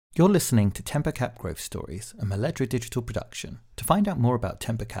You're listening to TemperCap Growth Stories, a Meledra digital production. To find out more about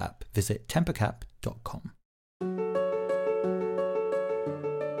TemperCap, visit tempercap.com.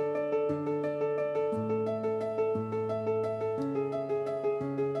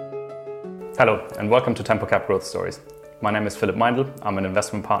 Hello and welcome to TemperCap Growth Stories. My name is Philipp Meindl. I'm an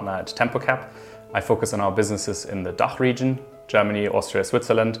investment partner at TemperCap. I focus on our businesses in the DACH region, Germany, Austria,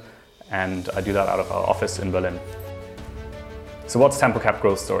 Switzerland, and I do that out of our office in Berlin. So what's TemperCap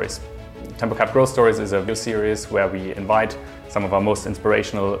Growth Stories? TemperCap Growth Stories is a video series where we invite some of our most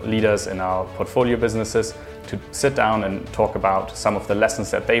inspirational leaders in our portfolio businesses to sit down and talk about some of the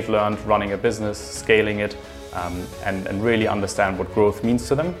lessons that they've learned running a business, scaling it, and really understand what growth means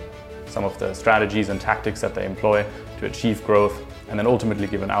to them, some of the strategies and tactics that they employ to achieve growth, and then ultimately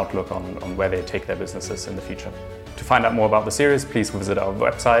give an outlook on where they take their businesses in the future. To find out more about the series, please visit our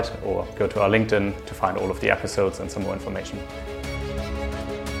website or go to our LinkedIn to find all of the episodes and some more information.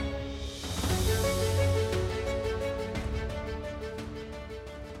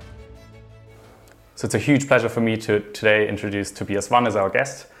 So it's a huge pleasure for me to today introduce Tobias Wann as our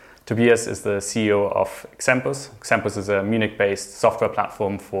guest. Tobias is the CEO of Xempus. Xempus is a Munich-based software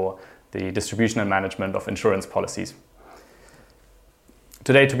platform for the distribution and management of insurance policies.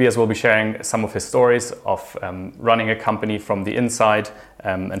 Today, Tobias will be sharing some of his stories of running a company from the inside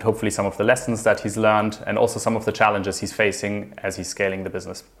and hopefully some of the lessons that he's learned and also some of the challenges he's facing as he's scaling the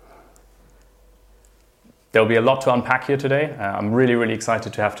business. There'll be a lot to unpack here today. I'm really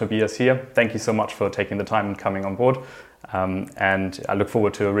excited to have Tobias here. Thank you so much for taking the time and coming on board. And I look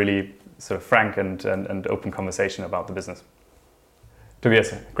forward to a really sort of frank and open conversation about the business.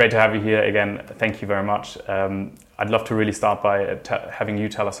 Tobias, great to have you here again. Thank you very much. I'd love to really start by having you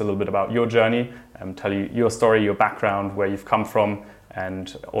tell us a little bit about your journey, tell you your story, your background, where you've come from,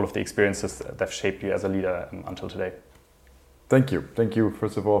 and all of the experiences that have shaped you as a leader until today. Thank you. Thank you,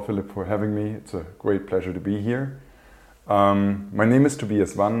 first of all, Philipp, for having me. It's a great pleasure to be here. My name is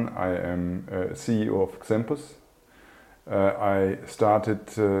Tobias Wann. I am CEO of Xempus. I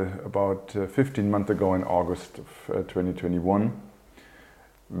started about 15 months ago in August of 2021.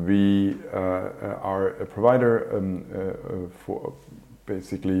 We are a provider for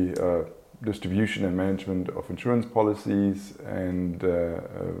basically distribution and management of insurance policies, and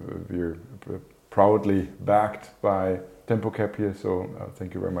we're proudly backed by TemperCap here, so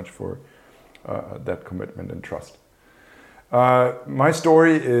thank you very much for that commitment and trust. My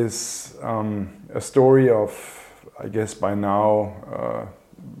story is a story of, I guess by now,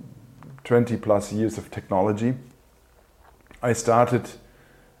 20 plus years of technology. I started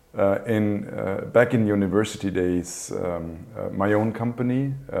back in university days, my own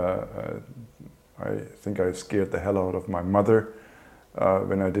company. I think I scared the hell out of my mother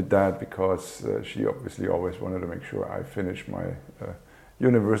when I did that, because she obviously always wanted to make sure I finished my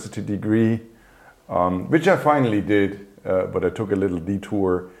university degree, which I finally did, but I took a little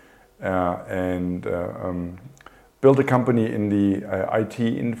detour and built a company in the IT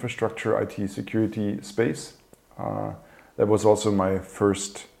infrastructure, IT security space. That was also my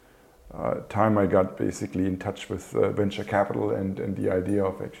first time I got basically in touch with venture capital and the idea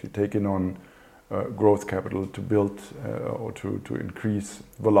of actually taking on growth capital to build or to increase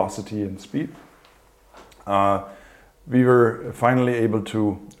velocity and speed. We were finally able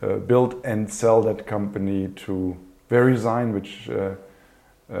to build and sell that company to Verisign, which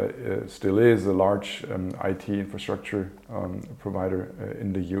still is a large IT infrastructure provider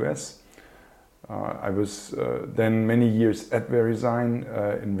in the US. I was then many years at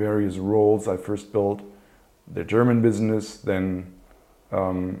Verisign in various roles. I first built the German business, then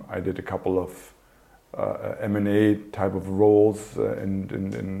I did a couple of M&A type of roles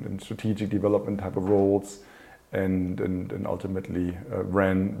and strategic development type of roles, and ultimately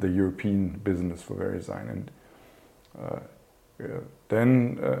ran the European business for Verisign. And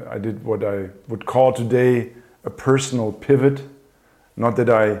then I did what I would call today a personal pivot. Not that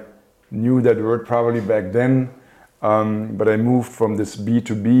I knew that word probably back then, but I moved from this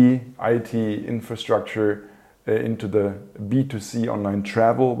B2B IT infrastructure into the B2C online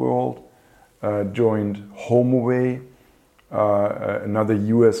travel world. Joined HomeAway, another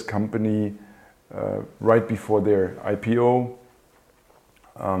US company, right before their IPO,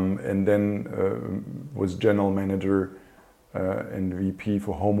 and then was general manager and VP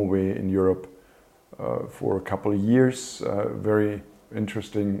for HomeAway in Europe for a couple of years. Very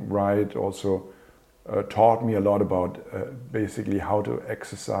interesting ride. Also taught me a lot about basically how to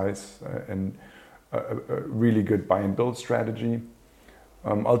exercise and a really good buy and build strategy.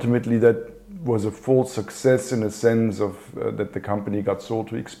 Ultimately, that was a full success in a sense of that the company got sold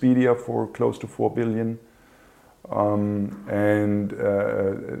to Expedia for close to 4 billion. and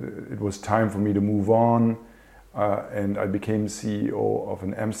it was time for me to move on. And I became CEO of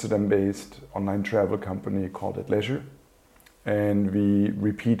an Amsterdam-based online travel company called At Leisure. And we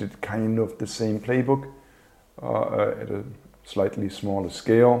repeated kind of the same playbook at a slightly smaller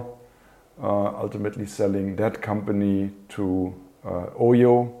scale, ultimately selling that company to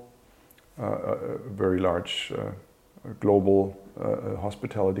Oyo, a very large global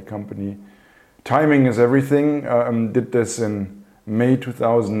hospitality company. Timing is everything. Did this in May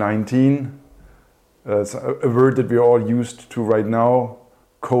 2019. It's a word that we're all used to right now.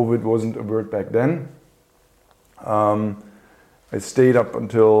 COVID wasn't a word back then. I stayed up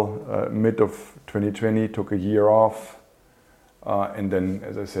until mid of 2020, took a year off, and then,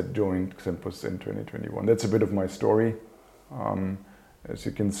 as I said, joined Xempus in 2021. That's a bit of my story. As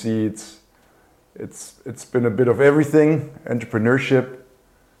you can see, it's been a bit of everything: entrepreneurship,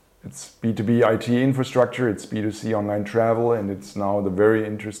 it's B2B IT infrastructure, it's B2C online travel, and it's now the very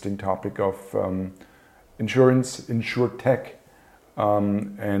interesting topic of insurance, insurtech,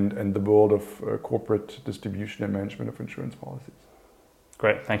 and the world of corporate distribution and management of insurance policies.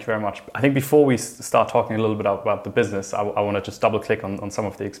 Great, thank you very much. I think before we start talking a little bit about the business, I want to just double click on some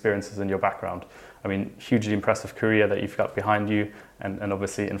of the experiences in your background. I mean, hugely impressive career that you've got behind you and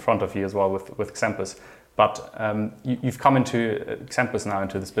obviously in front of you as well with Xempus. But you've come into Xempus now,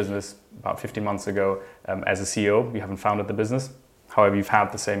 into this business about 15 months ago as a CEO. You haven't founded the business. However, you've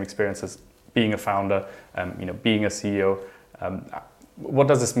had the same experiences being a founder, being a CEO. What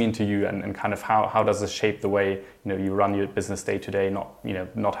does this mean to you, and kind of how does this shape the way you run your business day to day?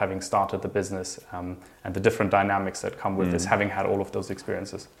 Not having started the business, and the different dynamics that come with this, having had all of those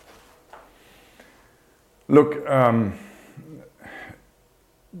experiences. Look,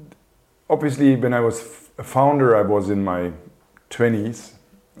 obviously, when I was a founder, I was in my 20s,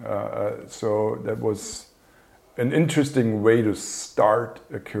 so that was an interesting way to start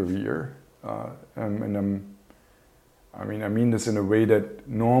a career, and I mean this in a way that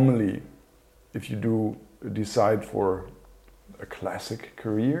normally, if you do decide for a classic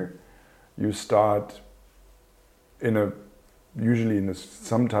career, you start usually in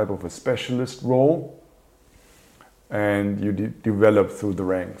some type of a specialist role, and you develop through the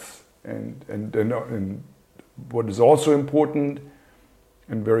ranks. And what is also important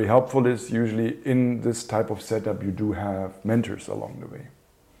and very helpful is usually in this type of setup you do have mentors along the way.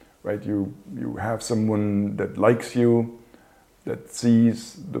 Right, you have someone that likes you, that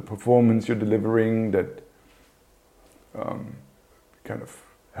sees the performance you're delivering, that kind of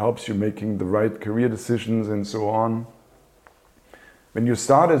helps you making the right career decisions and so on. When you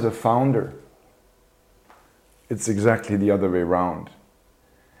start as a founder, it's exactly the other way around.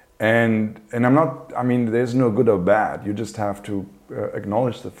 And there's no good or bad. You just have to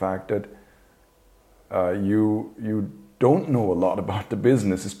acknowledge the fact that you don't know a lot about the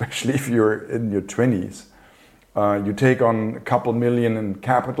business, especially if you're in your 20s. You take on a couple million in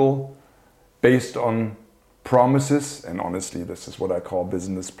capital based on promises, and honestly, this is what I call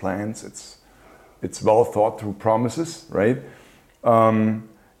business plans. It's well thought through promises, right?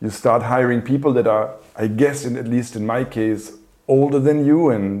 You start hiring people that are, I guess, at least in my case, older than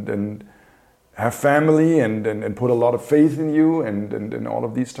you and have family and put a lot of faith in you and all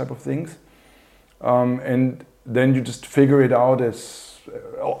of these type of things. And then you just figure it out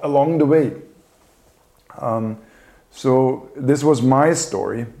along the way. So this was my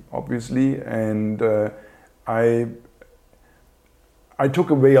story, obviously, and I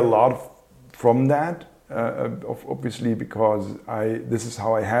took away a lot from that, obviously, because this is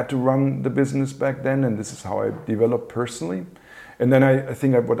how I had to run the business back then, and this is how I developed personally. And then I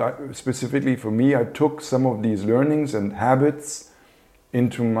think specifically for me, I took some of these learnings and habits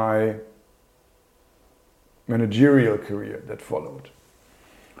into my managerial career that followed.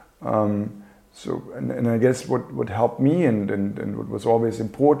 And I guess what helped me and what was always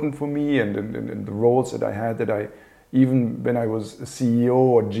important for me and the roles that I had, that I, even when I was a CEO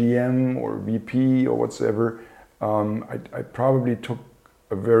or GM or VP or whatsoever, I probably took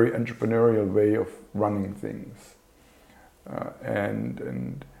a very entrepreneurial way of running things.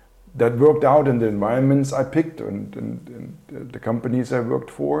 And that worked out in the environments I picked and the companies I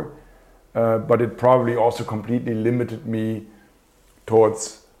worked for. But it probably also completely limited me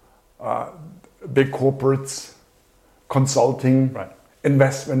towards big corporates, consulting, right,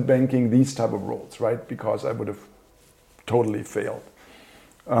 investment banking, these type of roles, right? Because I would have totally failed.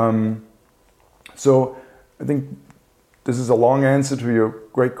 So I think this is a long answer to your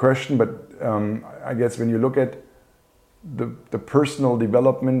great question, but I guess when you look at the personal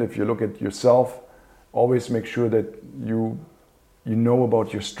development, if you look at yourself, always make sure that you know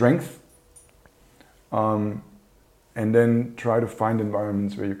about your strength. and then try to find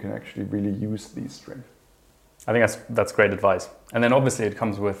environments where you can actually really use these strengths. I think that's great advice. And then obviously it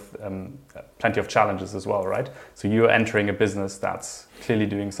comes with plenty of challenges as well, right? So you're entering a business that's clearly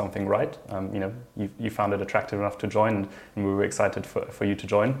doing something right. You found it attractive enough to join, and we were excited for you to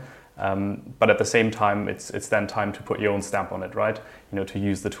join. But at the same time, it's then time to put your own stamp on it, right? To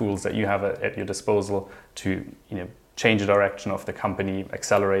use the tools that you have at your disposal to change the direction of the company,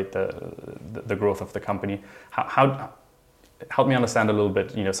 accelerate the growth of the company. How help me understand a little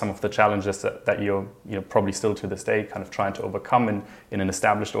bit, some of the challenges that you're, probably still to this day kind of trying to overcome in an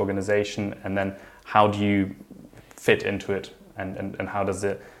established organization, and then how do you fit into it, and how does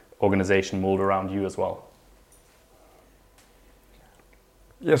the organization mold around you as well?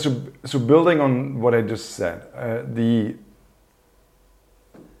 Yeah, so building on what I just said, I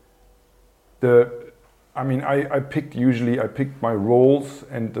picked my roles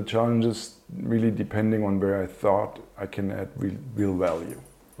and the challenges really depending on where I thought I can add real value,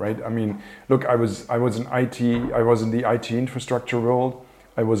 right? Look, I was in IT, I was in the IT infrastructure world,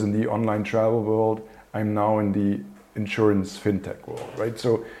 I was in the online travel world, I'm now in the insurance fintech world, right?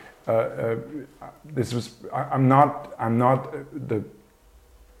 So I'm not the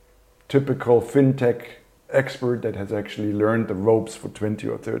typical fintech expert that has actually learned the ropes for 20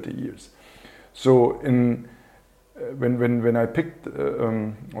 or 30 years. So when I picked,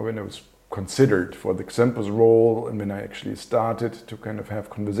 or when I was considered for the Xempus role, and when I actually started to kind of have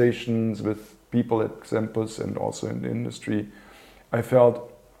conversations with people at Xempus and also in the industry, I felt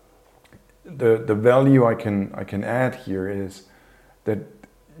the value I can add here is that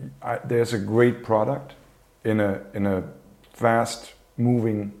there's a great product in a fast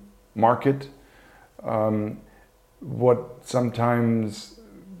moving market. What sometimes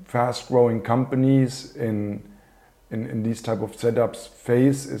fast-growing companies in these type of setups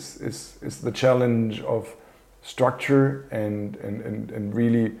face is the challenge of structure and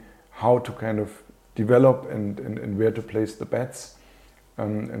really how to kind of develop and where to place the bets,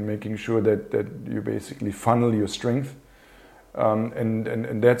 and making sure that you basically funnel your strength,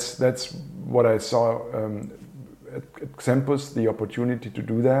 and that's what I saw at Xempus, the opportunity to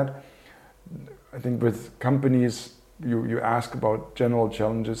do that. I think with companies, you ask about general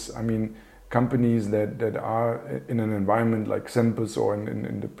challenges. Companies that are in an environment like Xempus or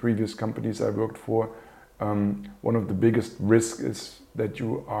in the previous companies I worked for, one of the biggest risks is that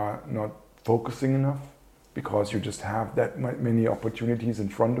you are not focusing enough because you just have that many opportunities in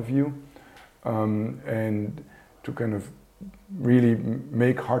front of you, and to kind of really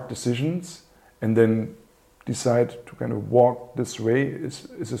make hard decisions and then decide to kind of walk this way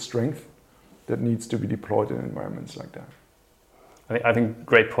is a strength that needs to be deployed in environments like that. I think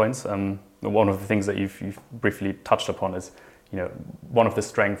great points. One of the things that you've briefly touched upon is, one of the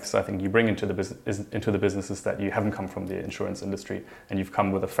strengths I think you bring into the business is that you haven't come from the insurance industry, and you've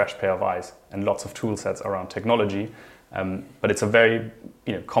come with a fresh pair of eyes and lots of tool sets around technology. But it's a very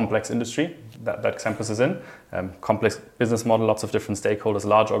complex industry that Xempus is in. Complex business model, lots of different stakeholders,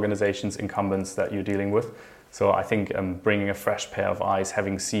 large organizations, incumbents that you're dealing with. So I think bringing a fresh pair of eyes,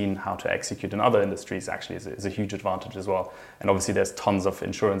 having seen how to execute in other industries, actually is a huge advantage as well. And obviously there's tons of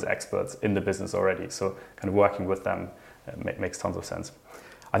insurance experts in the business already, so kind of working with them makes tons of sense.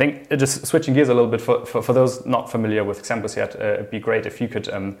 I think just switching gears a little bit, for those not familiar with Xempus yet, it'd be great if you could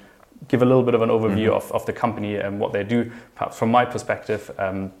give a little bit of an overview of the company and what they do. Perhaps from my perspective,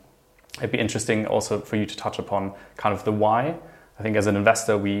 it'd be interesting also for you to touch upon kind of the why. I think as an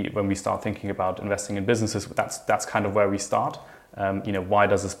investor, when we start thinking about investing in businesses, that's kind of where we start. Why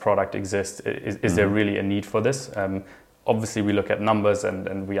does this product exist? Is there really a need for this? Obviously, we look at numbers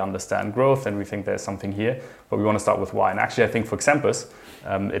and we understand growth and we think there's something here, but we want to start with why. And actually, I think for Xempus,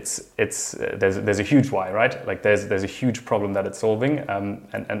 there's a huge why, right? Like there's a huge problem that it's solving, and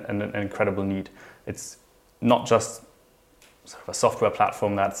an incredible need. It's not just sort of a software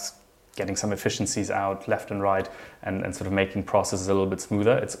platform that's getting some efficiencies out left and right and sort of making processes a little bit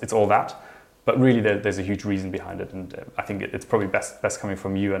smoother. It's all that, but really there's a huge reason behind it, and I think it's probably best coming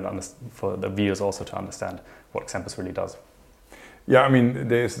from you and for the viewers also to understand what Xempus really does. Yeah,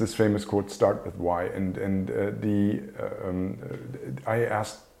 there's this famous quote, "Start with why," and I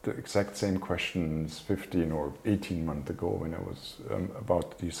asked the exact same questions 15 or 18 months ago when I was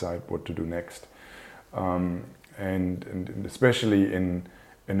about to decide what to do next, and especially in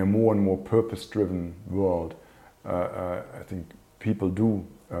a more and more purpose-driven world, I think people do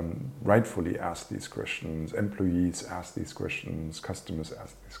rightfully ask these questions. Employees ask these questions. Customers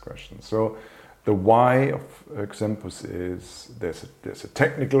ask these questions. So the why of Xempus is there's a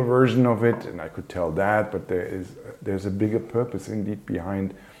technical version of it, and I could tell that, but there's a bigger purpose indeed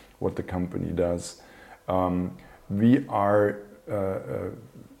behind what the company does. we are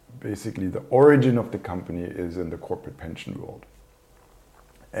basically the origin of the company is in the corporate pension world.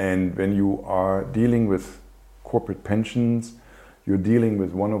 And when you are dealing with corporate pensions, you're dealing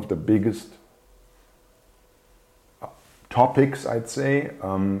with one of the biggest topics, I'd say,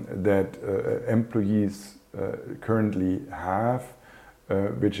 that employees currently have,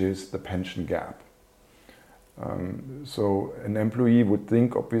 which is the pension gap. So an employee would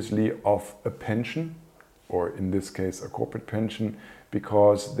think obviously of a pension, or in this case a corporate pension,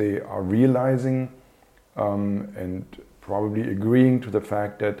 because they are realizing and probably agreeing to the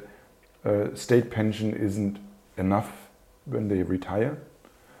fact that state pension isn't enough when they retire,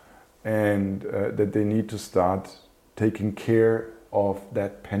 and that they need to start taking care of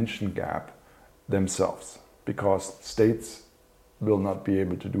that pension gap themselves, because states will not be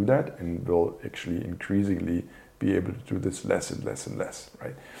able to do that and will actually increasingly be able to do this less and less and less,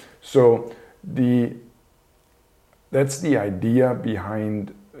 right? So that's the idea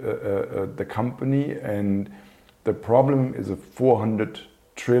behind the company, and the problem is a $400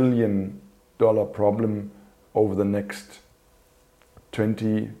 trillion problem over the next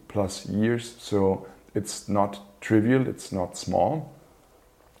 20 plus years. So it's not trivial, it's not small.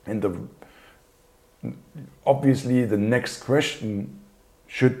 And obviously the next question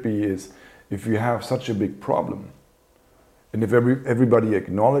should be is, if you have such a big problem, and if everybody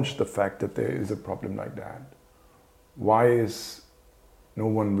acknowledged the fact that there is a problem like that, why is no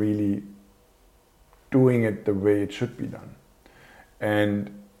one really doing it the way it should be done? And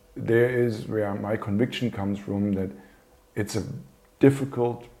there is where my conviction comes from, that it's a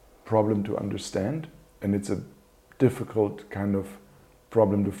difficult problem to understand, and it's a difficult kind of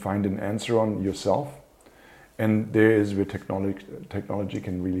problem to find an answer on yourself. And there is where technology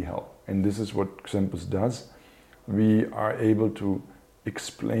can really help. And this is what Xempus does. We are able to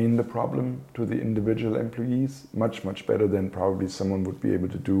explain the problem to the individual employees much, much better than probably someone would be able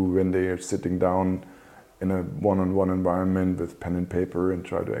to do when they are sitting down in a one-on-one environment with pen and paper and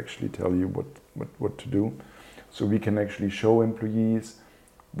try to actually tell you what to do. So we can actually show employees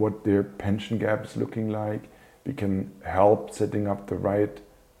what their pension gap is looking like. We can help setting up the right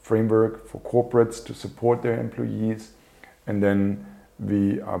framework for corporates to support their employees. And then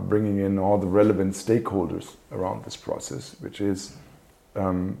we are bringing in all the relevant stakeholders around this process, which is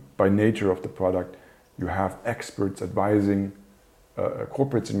by nature of the product, you have experts advising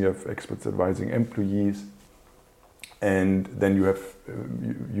corporates and you have experts advising employees. And then you have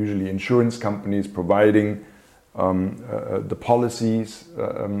usually insurance companies providing the policies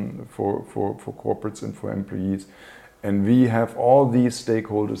for corporates and for employees. And we have all these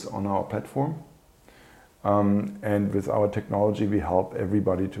stakeholders on our platform. And with our technology, we help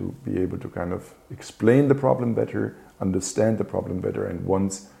everybody to be able to kind of explain the problem better, understand the problem better, and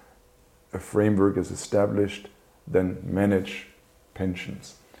once a framework is established, then manage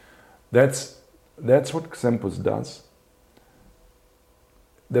pensions. That's what Xempus does.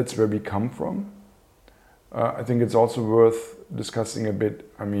 That's where we come from. I think it's also worth discussing a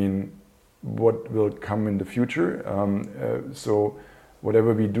bit, what will come in the future. So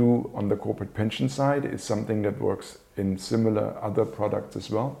whatever we do on the corporate pension side is something that works in similar other products as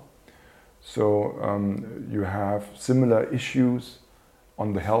well. So you have similar issues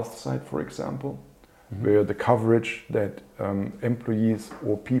on the health side, for example, where the coverage that employees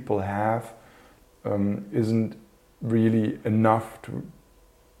or people have isn't really enough to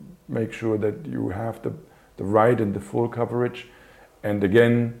make sure that you have the right and the full coverage. And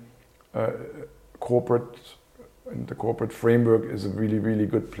again, corporate and the corporate framework is a really, really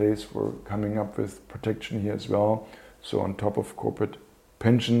good place for coming up with protection here as well. So on top of corporate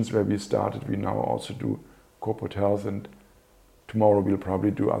pensions, where we started, we now also do corporate health, and tomorrow we'll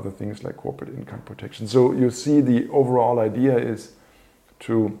probably do other things like corporate income protection. So you see, the overall idea is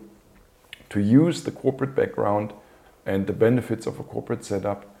to use the corporate background and the benefits of a corporate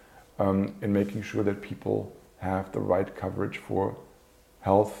setup in making sure that people have the right coverage for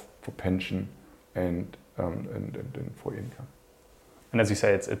health, for pension, and for income. And as you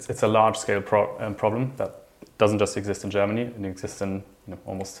say, it's a large-scale problem that doesn't just exist in Germany. It exists in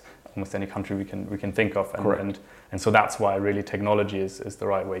almost any country we can think of. And so that's why really technology is the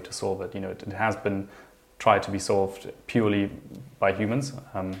right way to solve it. It has been tried to be solved purely by humans,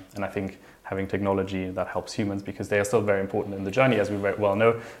 and I think having technology that helps humans, because they are still very important in the journey, as we very well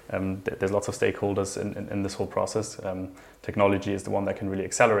know. There's lots of stakeholders in this whole process. Technology is the one that can really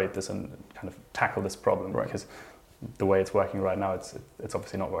accelerate this and kind of tackle this problem, right? Because the way it's working right now, it's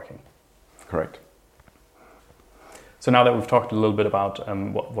obviously not working. Correct. So now that we've talked a little bit about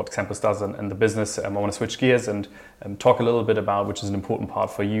what Xempus does and the business, I want to switch gears and talk a little bit about, which is an important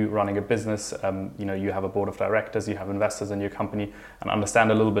part for you running a business. You have a board of directors, you have investors in your company, and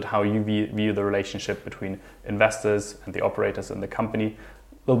understand a little bit how you view the relationship between investors and the operators in the company,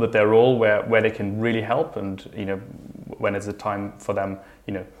 a little bit their role, where they can really help, and when is it time for them,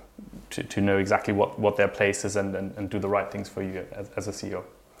 to know exactly what their place is and do the right things for you as a CEO.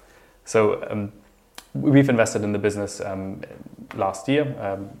 So we've invested in the business last year,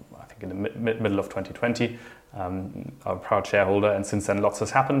 I think in the middle of 2020. I'm a proud shareholder, and since then lots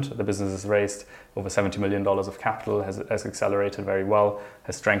has happened. The business has raised over $70 million of capital, has accelerated very well,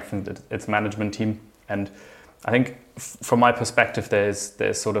 has strengthened its management team. And I think from my perspective,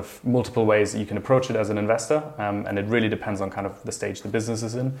 there's sort of multiple ways that you can approach it as an investor, and it really depends on kind of the stage the business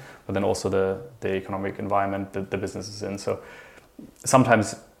is in, but then also the economic environment that the business is in. So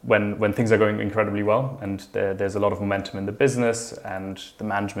sometimes when things are going incredibly well and there's a lot of momentum in the business and the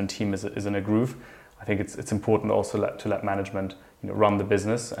management team is in a groove, I think it's important also to let management run the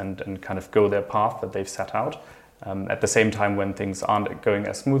business and kind of go their path that they've set out. At the same time, when things aren't going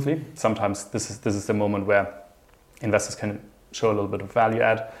as smoothly, sometimes this is the moment where investors can show a little bit of value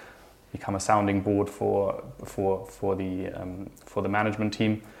add, become a sounding board for the management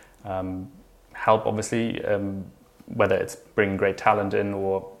team, help obviously. Whether it's bringing great talent in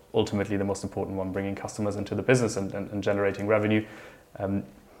or ultimately the most important one, bringing customers into the business and generating revenue.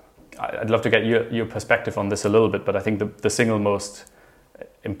 I'd love to get your perspective on this a little bit, but I think the single most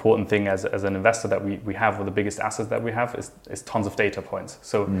important thing as an investor that we have, or the biggest asset that we have, is tons of data points.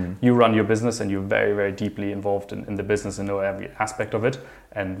 So you run your business and you're very, very deeply involved in the business and know every aspect of it.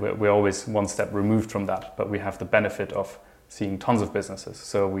 And we're always one step removed from that, but we have the benefit of seeing tons of businesses.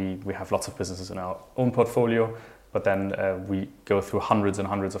 So we have lots of businesses in our own portfolio, but then we go through hundreds and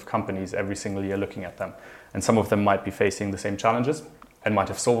hundreds of companies every single year looking at them. And some of them might be facing the same challenges and might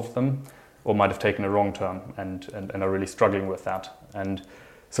have solved them, or might have taken a wrong turn and are really struggling with that. And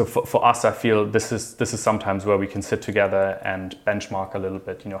so for us, I feel this is sometimes where we can sit together and benchmark a little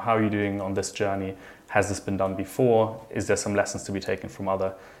bit. How are you doing on this journey? Has this been done before? Is there some lessons to be taken from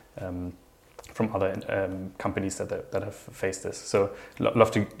other companies that have faced this? So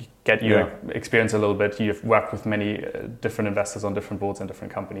love to get your experience a little bit. You've worked with many different investors on different boards and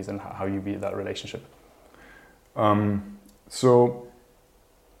different companies, and how you view that relationship. So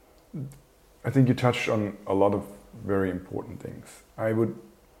I think you touched on a lot of very important things. I would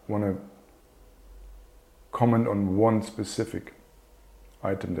want to comment on one specific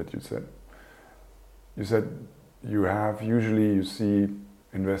item that you said. You said you see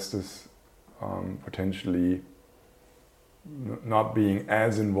investors potentially not being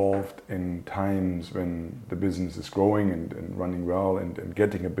as involved in times when the business is growing and running well, and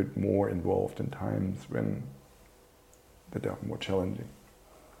getting a bit more involved in times when that are more challenging.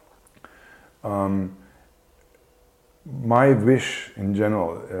 My wish in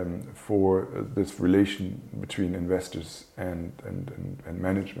general for this relation between investors and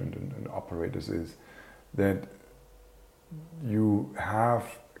management and operators is that you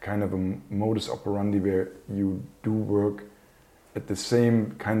have kind of a modus operandi where you do work at the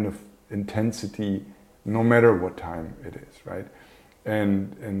same kind of intensity no matter what time it is, right?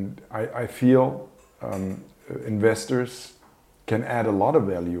 And I feel investors can add a lot of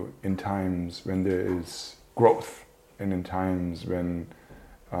value in times when there is growth, and in times when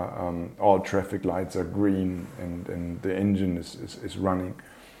all traffic lights are green and the engine is running.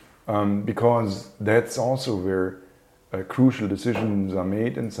 Because that's also where crucial decisions are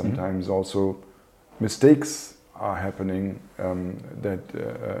made, and sometimes also mistakes are happening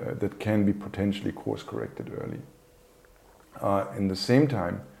that can be potentially course corrected early. In the same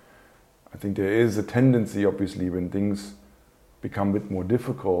time, I think there is a tendency, obviously, when things become a bit more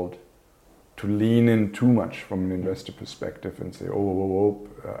difficult, to lean in too much from an investor perspective and say,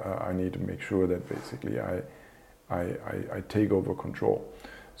 I need to make sure that basically I take over control.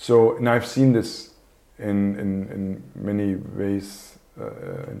 So, and I've seen this in many ways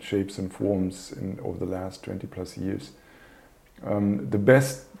and shapes and forms over the last 20 plus years. The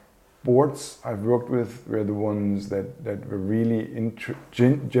best boards I've worked with were the ones that were really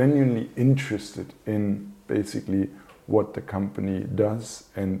genuinely interested in basically what the company does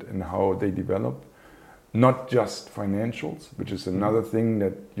and how they develop. Not just financials, which is another thing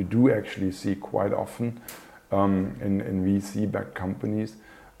that you do actually see quite often in VC-backed companies,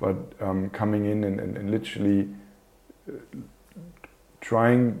 but coming in and literally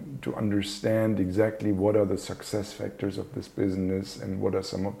trying to understand exactly what are the success factors of this business and what are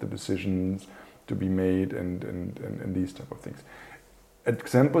some of the decisions to be made and these type of things. At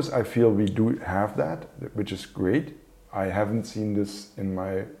Xempus, I feel we do have that, which is great. I haven't seen this in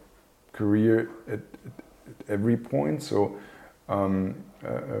my career at every point. So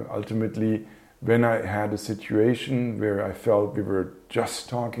ultimately, when I had a situation where I felt we were just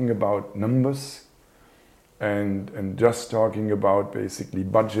talking about numbers and just talking about basically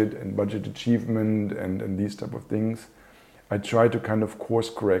budget and budget achievement and these type of things, I try to kind of course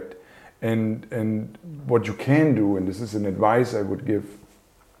correct. And what you can do, and this is an advice I would give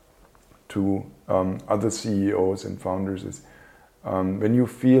to other CEOs and founders, is when you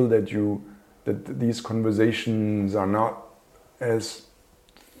feel that these conversations are not as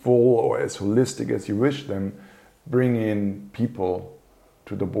full or as holistic as you wish them, bring in people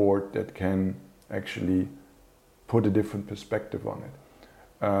to the board that can actually put a different perspective on it.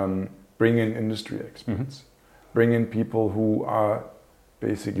 Bring in industry experts. Bring in people who are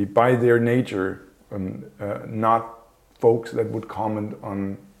basically by their nature not folks that would comment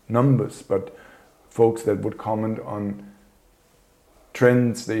on numbers, but folks that would comment on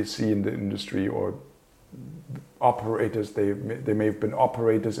trends they see in the industry, or operators. They may have been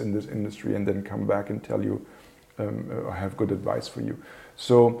operators in this industry and then come back and tell you or have good advice for you.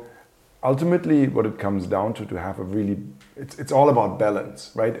 So ultimately what it comes down to have a really, it's all about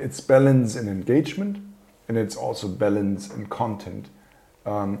balance, right? It's balance in engagement, and it's also balance in content.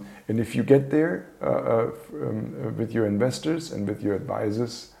 And if you get there with your investors and with your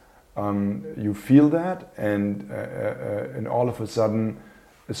advisors, you feel that, and all of a sudden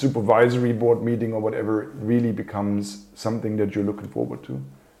a supervisory board meeting or whatever really becomes something that you're looking forward to,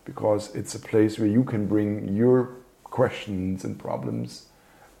 because it's a place where you can bring your questions and problems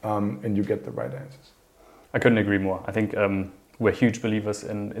and you get the right answers. I couldn't agree more. I think we're huge believers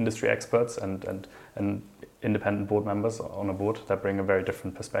in industry experts and independent board members on a board that bring a very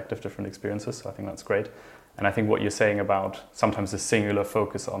different perspective, different experiences. So I think that's great. And I think what you're saying about sometimes the singular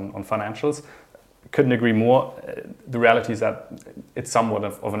focus on financials, couldn't agree more. The reality is that it's somewhat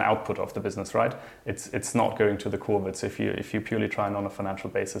of an output of the business, right? It's not going to the core of it. So if you purely try and on a financial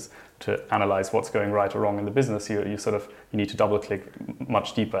basis to analyze what's going right or wrong in the business, you need to double click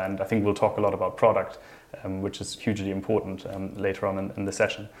much deeper. And I think we'll talk a lot about product, which is hugely important later on in the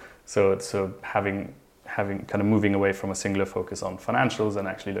session. So having kind of moving away from a singular focus on financials and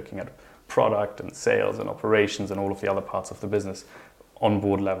actually looking at product and sales and operations and all of the other parts of the business on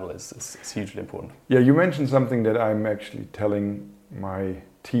board level is hugely important. Yeah, you mentioned something that I'm actually telling my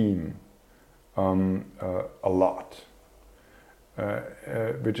team a lot,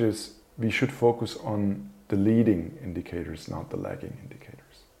 which is we should focus on the leading indicators, not the lagging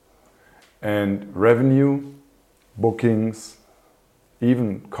indicators. And revenue, bookings,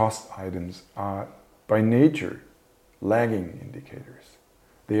 even cost items are by nature lagging indicators.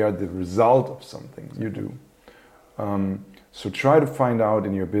 They are the result of something you do. So try to find out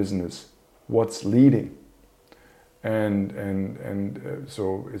in your business what's leading, and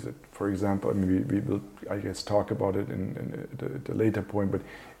so is it, for example, I mean, we will, I guess, talk about it in the later point. But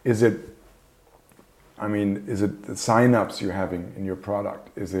is it the sign-ups you're having in your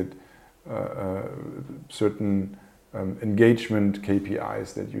product? Is it certain engagement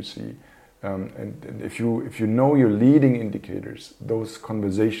KPIs that you see? And if you know your leading indicators, those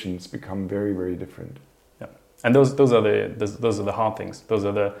conversations become very, very different. And those are the hard things. Those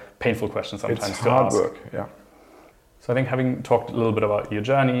are the painful questions sometimes it's to hard ask. work, yeah. So I think having talked a little bit about your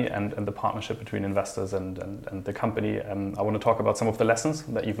journey and the partnership between investors and the company, I want to talk about some of the lessons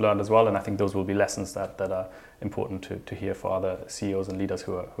that you've learned as well. And I think those will be lessons that are important to hear for other CEOs and leaders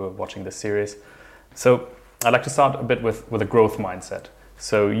who are watching this series. So I'd like to start a bit with a growth mindset.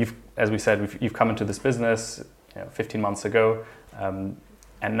 So as we said, you've come into this business 15 months ago, and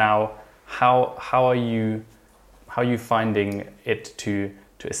now how are you finding it to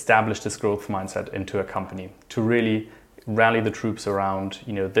establish this growth mindset into a company, to really rally the troops around,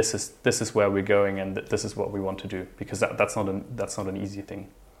 this is where we're going and this is what we want to do, because that's not an easy thing.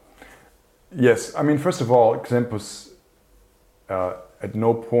 Yes, I mean, first of all, Xempus at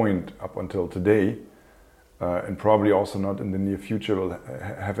no point up until today, and probably also not in the near future, will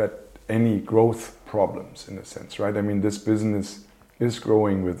have had any growth problems in a sense, right? I mean, this business is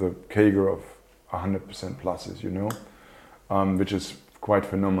growing with a CAGR of 100% plus, as you know, which is quite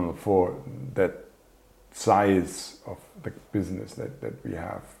phenomenal for that size of the business that we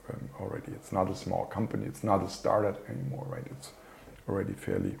have already. It's not a small company, it's not a startup anymore, right? It's already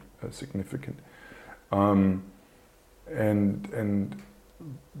fairly significant. And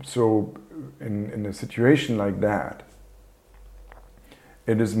so in a situation like that,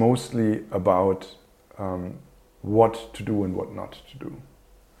 it is mostly about what to do and what not to do.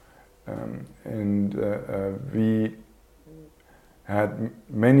 We had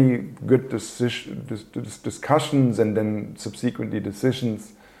many good discussions and then subsequently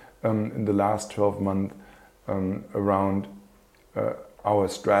decisions in the last 12 months around our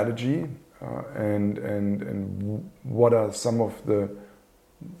strategy and what are some of the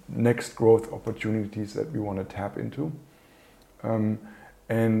next growth opportunities that we want to tap into.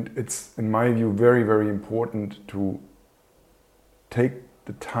 And it's, in my view, very, very important to take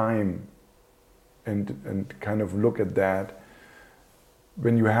the time and kind of look at that.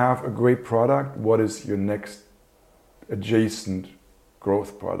 When you have a great product, what is your next adjacent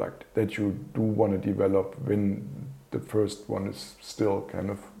growth product that you do want to develop when the first one is still kind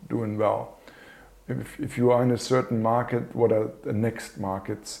of doing well? If you are in a certain market, what are the next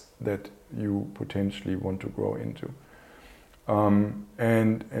markets that you potentially want to grow into? And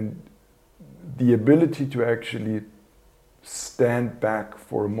the ability to actually stand back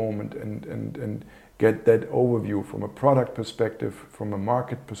for a moment and get that overview from a product perspective, from a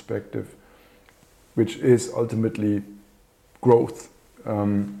market perspective, which is ultimately growth,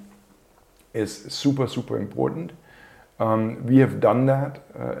 is super, super important. We have done that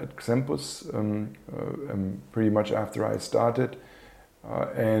at Xempus pretty much after I started,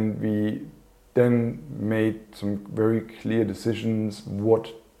 and we then made some very clear decisions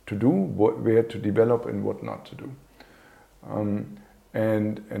what to do, where to develop and what not to do.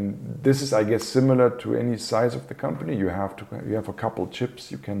 And this is, I guess, similar to any size of the company. You have a couple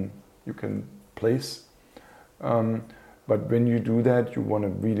chips you can place, but when you do that, you want to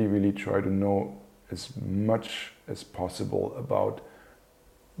really, really try to know as much as possible about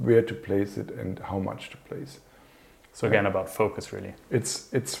where to place it and how much to place. So again, about focus, really.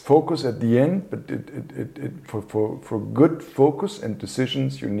 It's focus at the end, but for good focus and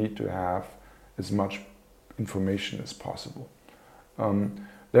decisions, you need to have as much information as possible.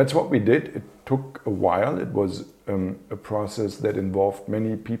 That's what we did. It took a while. It was a process that involved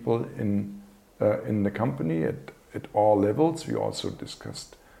many people in the company at all levels. We also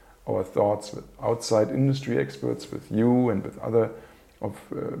discussed our thoughts with outside industry experts, with you and with other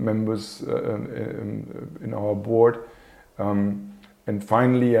members in our board, and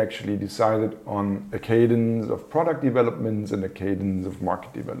finally actually decided on a cadence of product developments and a cadence of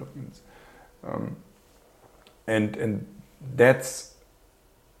market developments. And that's,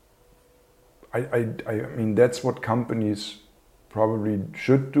 I mean, that's what companies probably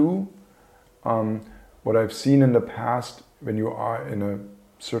should do. What I've seen in the past, when you are in a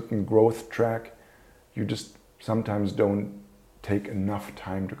certain growth track, you just sometimes don't take enough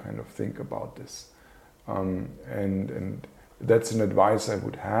time to kind of think about this. And that's an advice I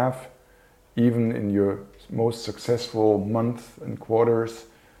would have, even in your most successful month and quarters.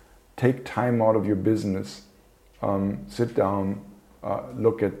 Take time out of your business, sit down,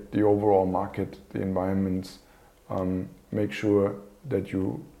 look at the overall market, the environments, make sure that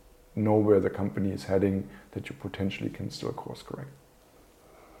you know where the company is heading, that you potentially can still course correct.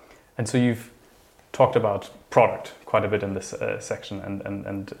 And so you've talked about product quite a bit in this section,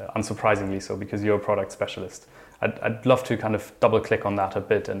 and unsurprisingly so, because you're a product specialist. I'd love to kind of double click on that a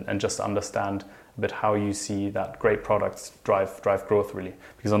bit and just understand a bit how you see that great products drive growth, really.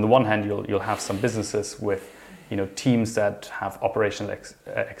 Because on the one hand, you'll have some businesses with teams that have operational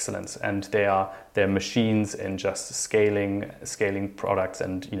excellence, and they're machines in just scaling products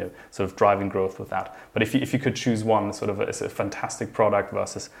and sort of driving growth with that. But if you could choose one sort of as a fantastic product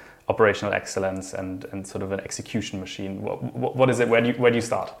versus operational excellence and sort of an execution machine, what is it? Where do you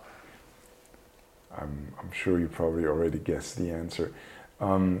start? I'm sure you probably already guessed the answer.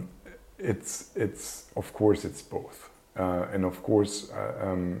 It's of course it's both, and of course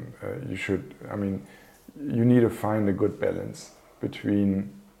you should. I mean, you need to find a good balance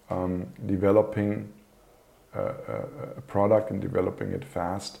between developing a product and developing it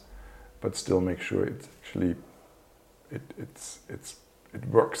fast, but still make sure it's actually it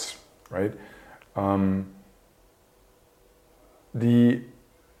works, right?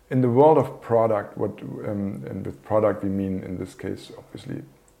 In the world of product, and with product we mean in this case obviously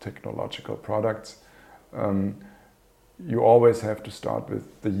technological products, you always have to start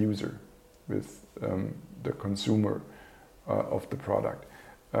with the user, with the consumer of the product,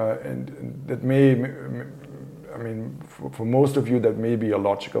 and that may, I mean, for most of you that may be a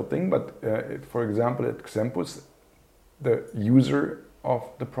logical thing, but for example at Xempus, the user of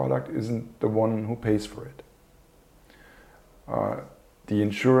the product isn't the one who pays for it. The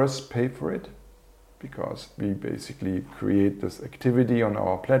insurers pay for it because we basically create this activity on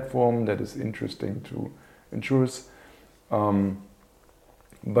our platform that is interesting to insurers.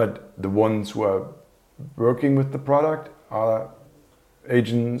 But the ones who are working with the product are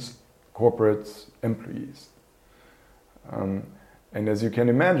agents, corporates, employees. And as you can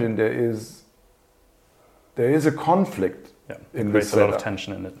imagine, there is a conflict in this setup. Creates a lot of setup,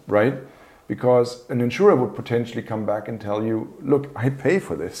 tension in it. right? Because an insurer would potentially come back and tell you, look, I pay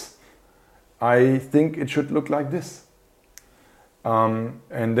for this. I think it should look like this. And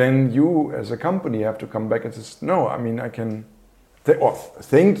then you, as a company, have to come back and say, no, I mean, I can...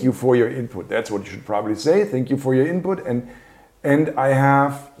 thank you for your input. That's what you should probably say. Thank you for your input. And I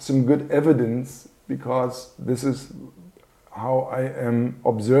have some good evidence because this is how I am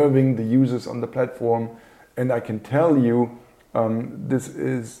observing the users on the platform. And I can tell you this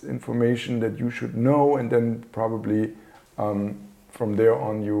is information that you should know. And then probably from there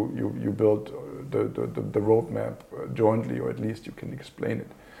on you build the roadmap jointly, or at least you can explain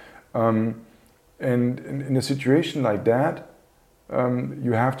it. And in a situation like that,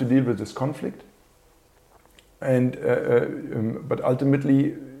 you have to deal with this conflict, but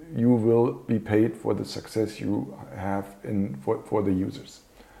ultimately you will be paid for the success you have for the users.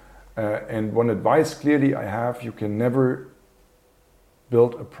 And one advice clearly I have: you can never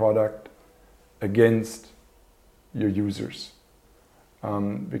build a product against your users,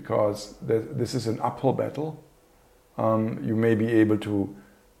 because this is an uphill battle. You may be able to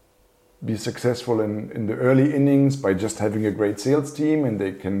be successful in the early innings by just having a great sales team, and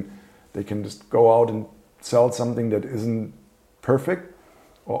they can just go out and sell something that isn't perfect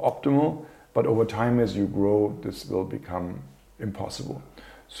or optimal. But over time, as you grow, this will become impossible.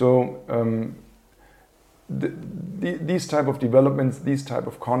 So these type of developments, these type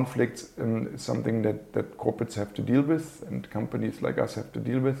of conflicts, is something that corporates have to deal with, and companies like us have to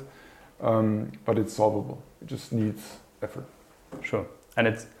deal with. But it's solvable. It just needs effort. Sure, and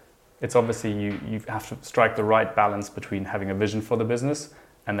it's obviously you have to strike the right balance between having a vision for the business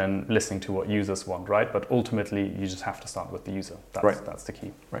and then listening to what users want, right? But ultimately, you just have to start with the user. That's the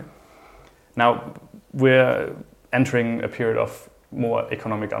key. Right. Now, we're entering a period of more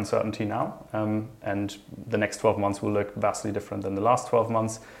economic uncertainty now, and the next 12 months will look vastly different than the last 12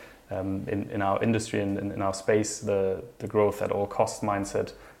 months. In our industry and in our space, the growth at all cost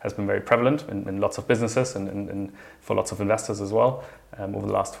mindset has been very prevalent in lots of businesses and for lots of investors as well over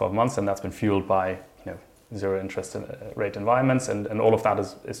the last 12 months, and that's been fueled by zero interest rate environments, and all of that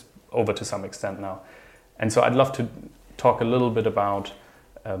is over to some extent now. And so I'd love to talk a little bit about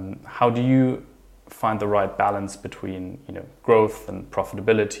how do you find the right balance between growth and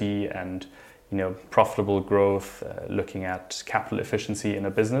profitability, and profitable growth, looking at capital efficiency in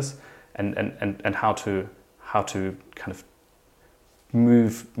a business, and how to kind of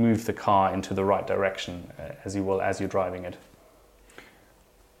move the car into the right direction as you're driving it.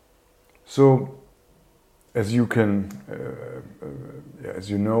 So, as you can, as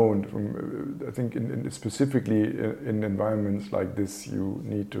you know, and I think specifically in environments like this, you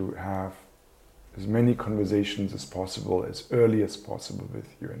need to have as many conversations as possible, as early as possible with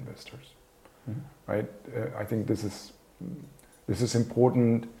your investors. Mm-hmm. Right? I think this is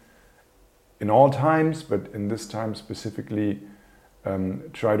important in all times, but in this time specifically,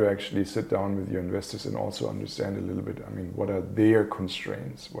 try to actually sit down with your investors and also understand a little bit, what are their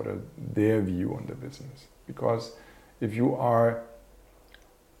constraints? What are their view on the business? Because if you are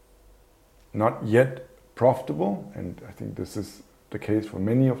not yet profitable, and I think this is the case for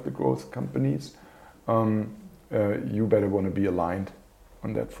many of the growth companies, you better want to be aligned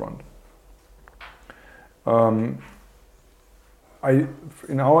on that front.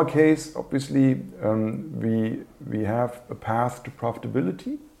 In our case, obviously, we have a path to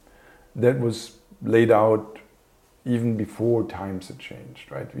profitability that was laid out even before times had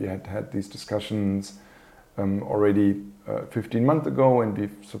changed, right? We had these discussions already 15 months ago, and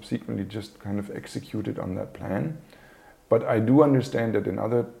we've subsequently just kind of executed on that plan. But I do understand that in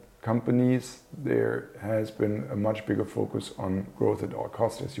other companies, there has been a much bigger focus on growth at all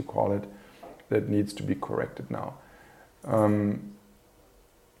costs, as you call it, that needs to be corrected now.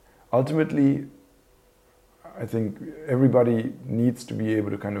 Ultimately, I think everybody needs to be able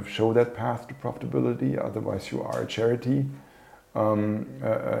to kind of show that path to profitability, otherwise you are a charity.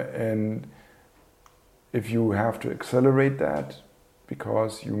 And if you have to accelerate that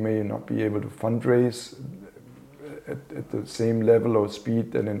because you may not be able to fundraise at the same level or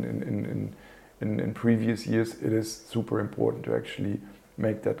speed than in previous years, it is super important to actually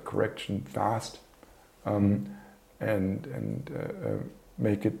make that correction fast, and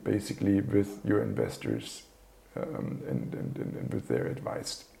make it basically with your investors and with their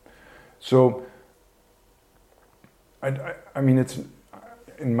advice. So, it's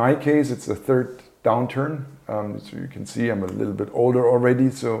in my case, it's the third downturn. So you can see I'm a little bit older already.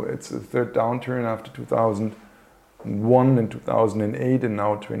 So it's the third downturn after 2001 and 2008, and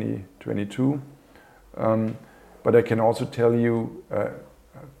now 2022. but I can also tell you I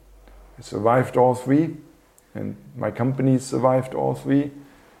survived all three, and my company survived all three.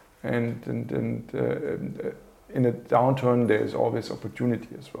 And in a downturn, there is always opportunity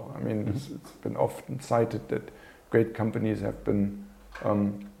as well. I mean, it's been often cited that great companies have been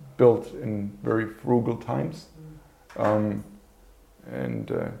built in very frugal times.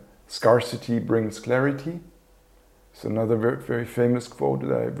 Scarcity brings clarity. It's another very, very famous quote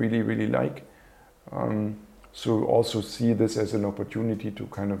that I really, really like. So also see this as an opportunity to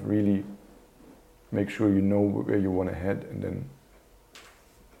kind of really make sure you know where you want to head, and then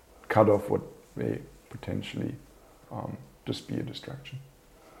cut off what may potentially just be a distraction.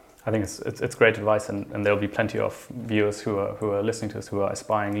 I think it's great advice, and there'll be plenty of viewers who are listening to us who are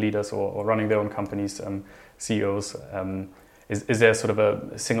aspiring leaders or running their own companies, CEOs. Is there sort of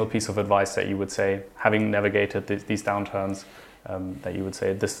a single piece of advice that you would say, having navigated these downturns, that you would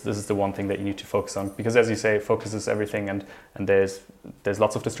say this is the one thing that you need to focus on? Because as you say, focus is everything, and there's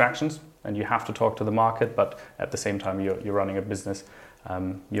lots of distractions, and you have to talk to the market, but at the same time you're running a business.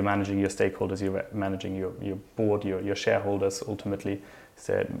 You're managing your stakeholders, you're managing your board, your shareholders ultimately. Is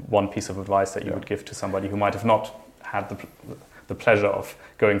there one piece of advice that you would give to somebody who might have not had the pleasure of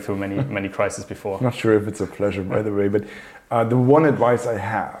going through many crises before? Not sure if it's a pleasure, by the way, but the one advice I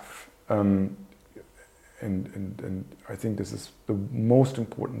have, and I think this is the most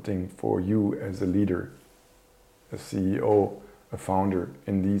important thing for you as a leader, a CEO, a founder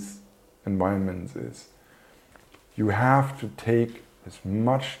in these environments, is you have to take as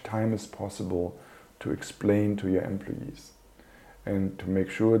much time as possible to explain to your employees, and to make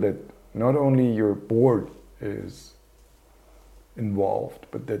sure that not only your board is involved,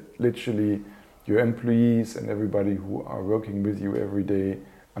 but that literally your employees and everybody who are working with you every day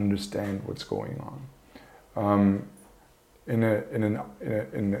understand what's going on. In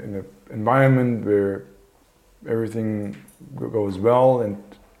an environment where everything goes well and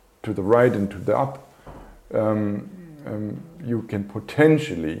to the right and to the up, you can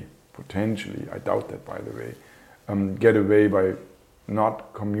potentially, I doubt that by the way, get away by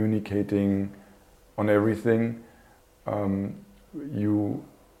not communicating on everything. You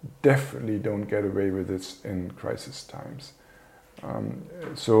definitely don't get away with this in crisis times.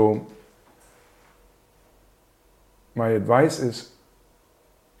 So my advice is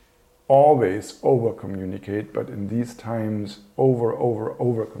always over-communicate, but in these times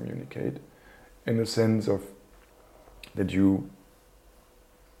over-communicate, in the sense of that you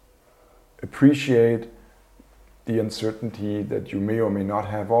appreciate the uncertainty, that you may or may not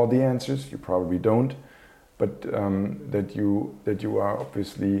have all the answers, you probably don't, but that you are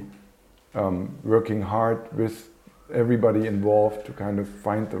obviously working hard with everybody involved to kind of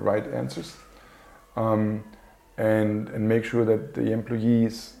find the right answers, and make sure that the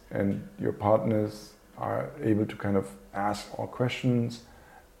employees and your partners are able to kind of ask all questions,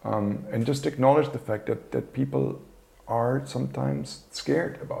 and just acknowledge the fact that people are sometimes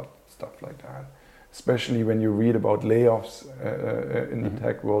scared about stuff like that, especially when you read about layoffs in the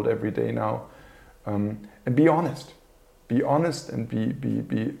tech world every day now. And be honest and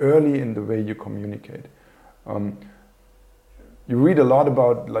be early in the way you communicate. You read a lot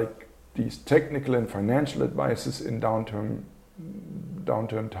about like these technical and financial advices in downturn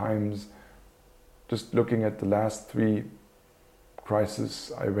times. Just looking at the last 3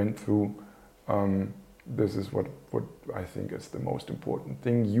 crises I went through, this is what I think is the most important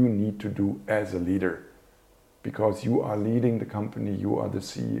thing you need to do as a leader, because you are leading the company, you are the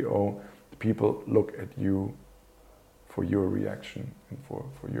CEO. The people look at you for your reaction and for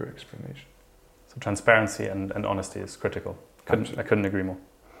your explanation. So transparency and honesty is critical. I couldn't agree more.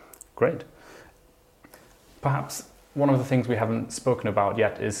 Great. Perhaps one of the things we haven't spoken about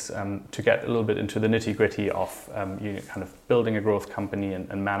yet is to get a little bit into the nitty-gritty of kind of building a growth company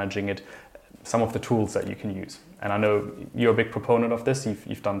and managing it, some of the tools that you can use. And I know you're a big proponent of this.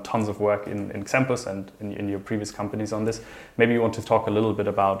 You've done tons of work in Xempus and in your previous companies on this. Maybe you want to talk a little bit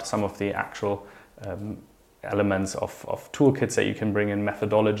about some of the actual elements of toolkits that you can bring in,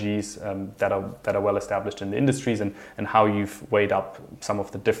 methodologies that are well established in the industries, and how you've weighed up some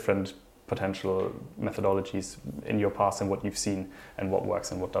of the different potential methodologies in your past and what you've seen and what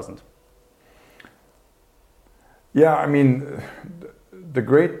works and what doesn't. Yeah, I mean, the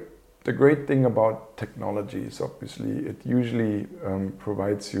great thing about technology is obviously it usually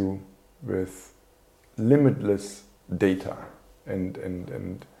provides you with limitless data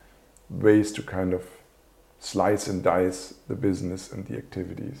and ways to kind of slice and dice the business and the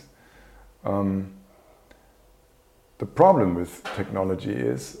activities. The problem with technology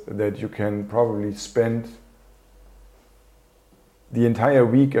is that you can probably spend the entire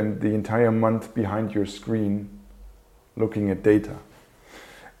week and the entire month behind your screen looking at data.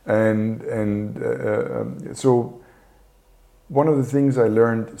 So one of the things I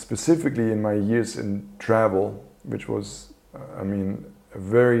learned specifically in my years in travel, which was, a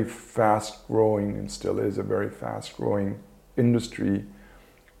very fast growing and still is a very fast growing industry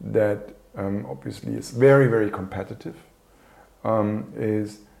that obviously is very, very competitive,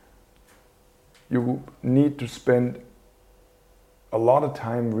 is you need to spend a lot of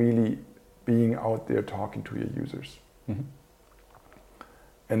time really being out there talking to your users. Mm-hmm.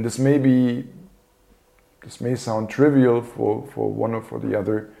 And this may sound trivial for one or for the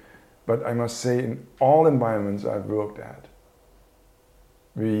other, but I must say in all environments I've worked at,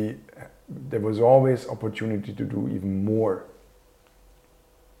 there was always opportunity to do even more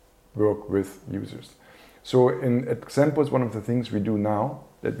work with users. So at Xempus, one of the things we do now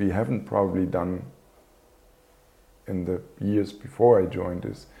that we haven't probably done in the years before I joined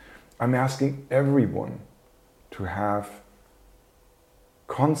is I'm asking everyone to have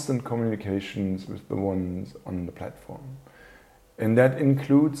constant communications with the ones on the platform. And that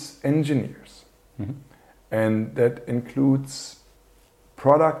includes engineers. Mm-hmm. And that includes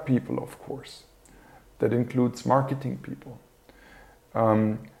product people, of course. That includes marketing people.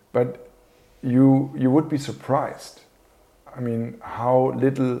 But you would be surprised, how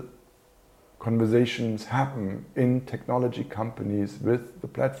little conversations happen in technology companies with the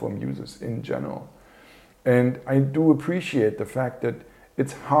platform users in general. And I do appreciate the fact that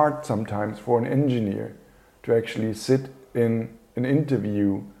it's hard sometimes for an engineer to actually sit in an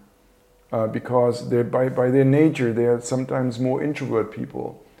interview because by their nature they are sometimes more introvert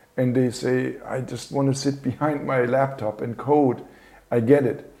people, and they say, I just want to sit behind my laptop and code. I get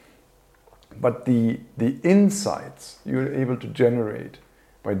it. But the insights you're able to generate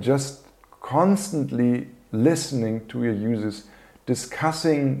by just constantly listening to your users,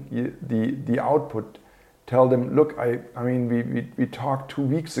 discussing the output, tell them, look, we talked 2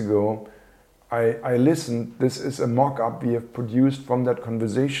 weeks ago, I listened, this is a mock-up we have produced from that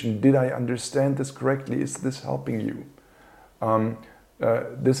conversation. Did I understand this correctly? Is this helping you?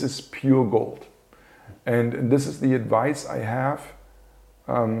 This is pure gold. And this is the advice I have.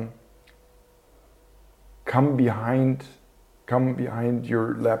 Come behind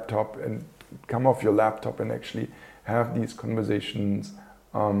your laptop and come off your laptop and actually have these conversations,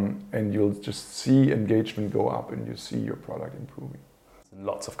 and you'll just see engagement go up and you see your product improving.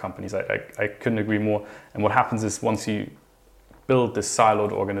 Lots of companies, I couldn't agree more. And what happens is once you build this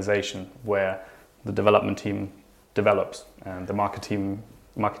siloed organization where the development team develops and the marketing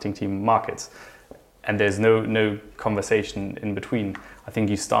team markets, and there's no conversation in between, I think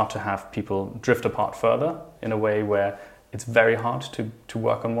you start to have people drift apart further in a way where it's very hard to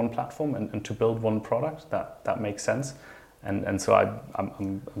work on one platform and to build one product that makes sense. And so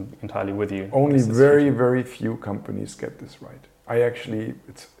I'm entirely with you. Only very few companies get this right.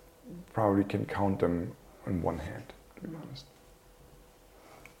 It's probably can count them on one hand, to be honest.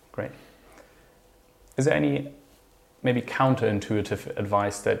 Great. Is there any maybe counterintuitive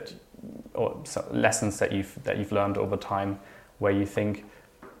advice or lessons that you've learned over time where you think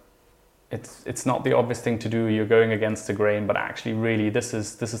it's not the obvious thing to do, you're going against the grain, but actually really this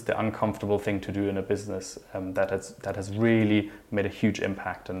is the uncomfortable thing to do in a business that has really made a huge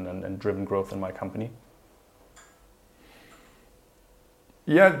impact and driven growth in my company?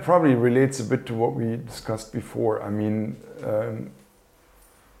 Yeah, it probably relates a bit to what we discussed before.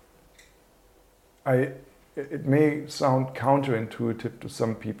 It may sound counterintuitive to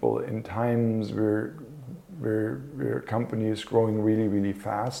some people in times where a company is growing really, really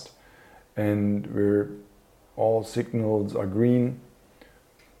fast and where all signals are green,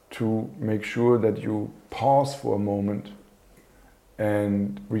 to make sure that you pause for a moment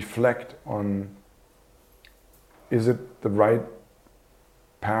and reflect on, is it the right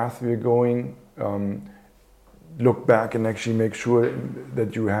path we're going? Look back and actually make sure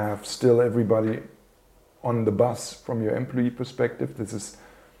that you have still everybody on the bus from your employee perspective. This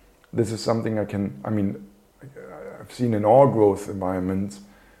is something I've seen in all growth environments.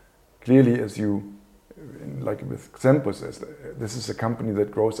 Clearly, like with Xempus, this is a company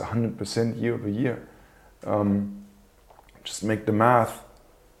that grows 100% year over year. Just make the math.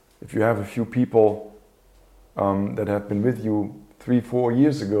 If you have a few people that have been with you 3-4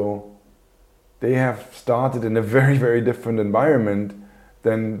 years ago, they have started in a very, very different environment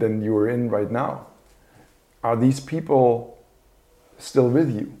than you are in right now. Are these people still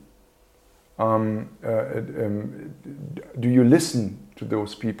with you? Do you listen to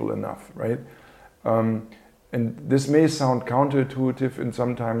those people enough, right? And this may sound counterintuitive in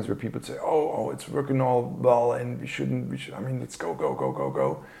some times where people say, oh, it's working all well and we should, let's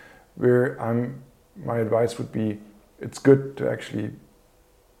go. Where my advice would be, it's good to actually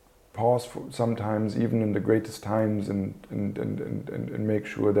pause for sometimes, even in the greatest times, and make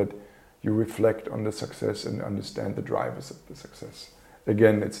sure that you reflect on the success and understand the drivers of the success.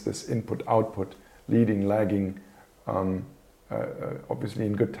 Again, it's this input, output, leading, lagging. Obviously,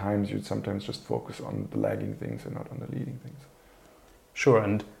 in good times, you sometimes just focus on the lagging things and not on the leading things. Sure,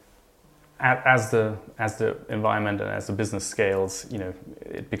 and as the environment and as the business scales,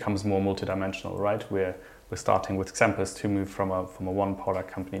 it becomes more multidimensional, right? We're starting with Xempus to move from a one product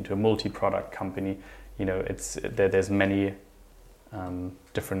company to a multi-product company. There's many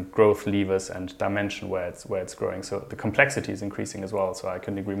different growth levers and dimension where it's growing. So the complexity is increasing as well. So I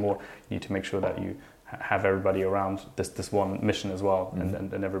couldn't agree more. You need to make sure that you have everybody around this one mission as well,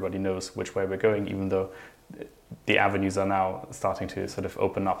 and everybody knows which way we're going, even though the avenues are now starting to sort of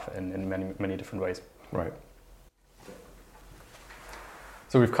open up in many different ways. Right.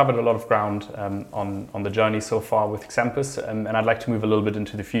 So we've covered a lot of ground on the journey so far with Xempus, and I'd like to move a little bit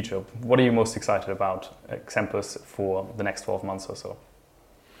into the future. What are you most excited about Xempus for the next 12 months or so?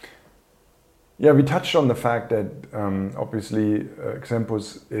 Yeah, we touched on the fact that obviously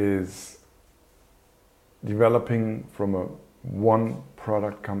Xempus is developing from a one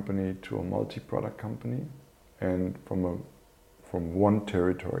product company to a multi-product company, and from one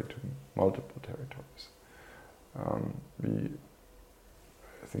territory to multiple territories. We,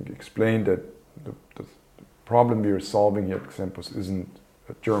 I think, explained that the problem we are solving here at Xempus isn't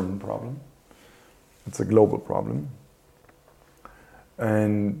a German problem; it's a global problem.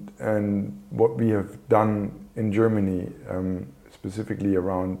 And what we have done in Germany, specifically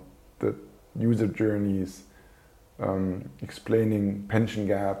around the user journeys, explaining pension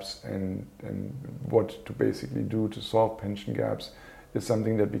gaps and what to basically do to solve pension gaps, is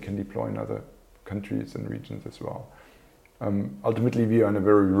something that we can deploy in other countries and regions as well. Ultimately, we are in a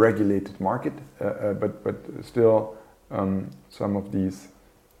very regulated market, but still some of these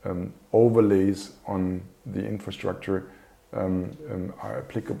overlays on the infrastructure are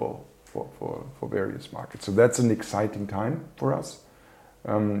applicable for various markets. So that's an exciting time for us,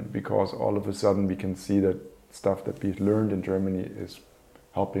 because all of a sudden we can see that stuff that we've learned in Germany is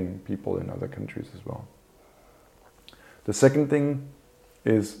helping people in other countries as well. The second thing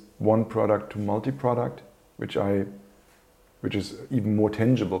is one product to multi-product, which is even more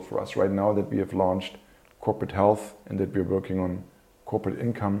tangible for us right now that we have launched corporate health and that we're working on corporate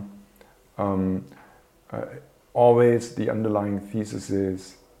income. Always the underlying thesis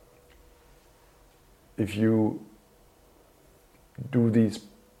is, if you do these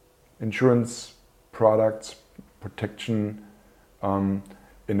insurance products, protection,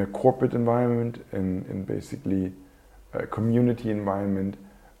 in a corporate environment, in basically a community environment,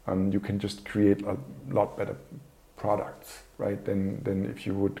 you can just create a lot better products, right, than if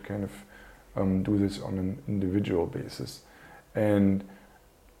you would kind of do this on an individual basis. And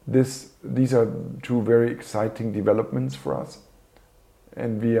these are two very exciting developments for us,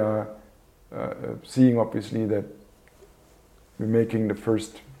 and we are seeing obviously that we're making the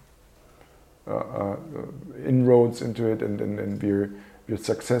first inroads into it, and we're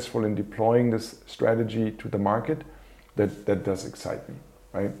successful in deploying this strategy to the market. That does excite me,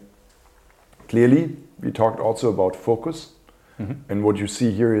 right? Clearly, we talked also about focus, and what you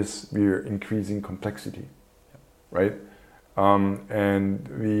see here is we're increasing complexity, right? And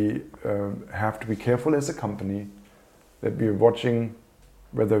we have to be careful as a company that we're watching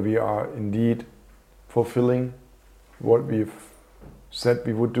whether we are indeed fulfilling what we've said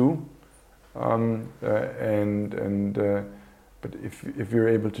we would do, but if we're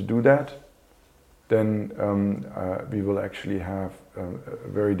able to do that, then we will actually have a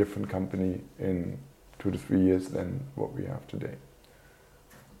very different company in 2 to 3 years than what we have today.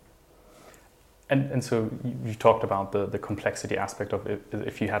 And so you talked about the complexity aspect of it.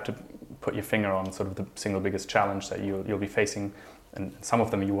 If you had to put your finger on sort of the single biggest challenge that you'll be facing, and some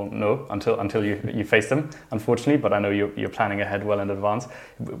of them you won't know until you face them, unfortunately, but I know you're planning ahead well in advance.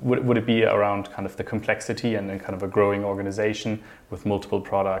 Would it be around kind of the complexity and kind of a growing organization with multiple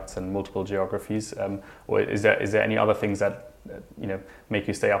products and multiple geographies, or is there any other things that make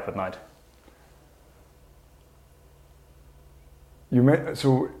you stay up at night?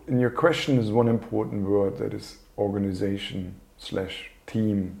 So in your question is one important word, that is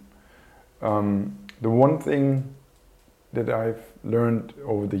organization/team. The one thing that I've learned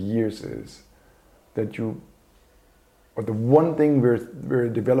over the years is that the one thing where a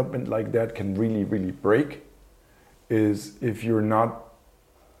development like that can really, really break is if you're not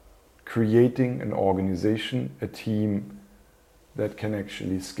creating an organization, a team that can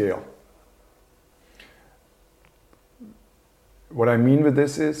actually scale. What I mean with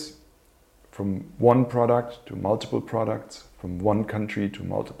this is, from one product to multiple products, from one country to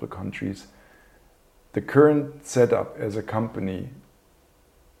multiple countries. The current setup as a company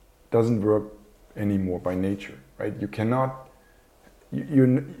doesn't work anymore by nature, right? You cannot,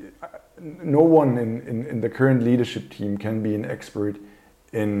 no one in the current leadership team can be an expert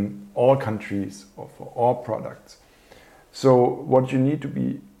in all countries or for all products. So what you need to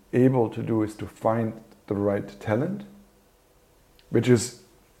be able to do is to find the right talent, which is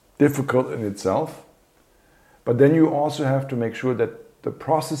difficult in itself. But then you also have to make sure that the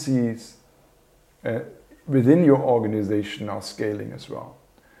processes within your organization are scaling as well,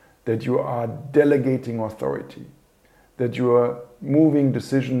 that you are delegating authority, that you are moving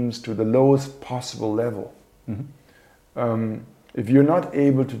decisions to the lowest possible level. If you're not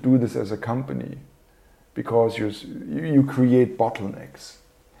able to do this as a company, because you create bottlenecks,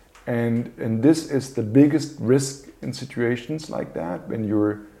 and this is the biggest risk in situations like that, when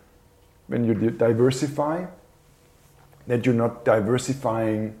you diversify, that you're not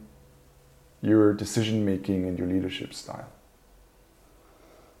diversifying your decision making and your leadership style.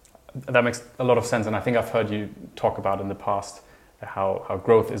 That makes a lot of sense, and I think I've heard you talk about in the past how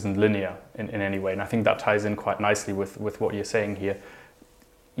growth isn't linear in any way, and I think that ties in quite nicely with what you're saying here.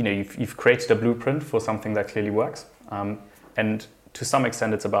 You know, you've created a blueprint for something that clearly works, and to some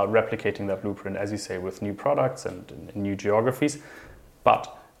extent it's about replicating that blueprint, as you say, with new products and new geographies.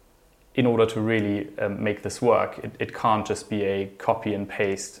 But in order to really make this work, it can't just be a copy and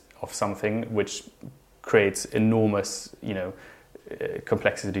paste of something which creates enormous,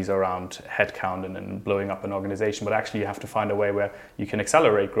 complexities around headcount and blowing up an organization. But actually you have to find a way where you can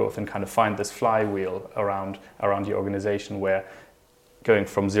accelerate growth and kind of find this flywheel around the organization, where going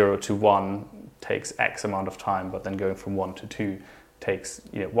from 0 to 1 takes X amount of time, but then going from 1 to 2 takes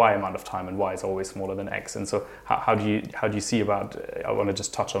Y amount of time, and Y is always smaller than X. And so how do you see about, I want to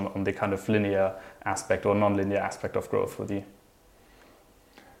just touch on the kind of linear aspect or non-linear aspect of growth with you.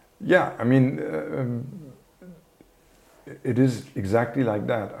 Yeah, I mean, it is exactly like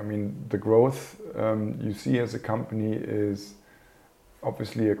that. I mean, the growth you see as a company is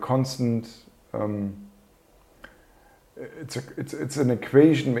obviously a constant, it's an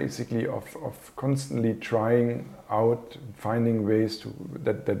equation basically of constantly trying out, finding ways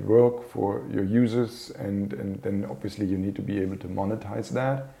that work for your users, and then obviously you need to be able to monetize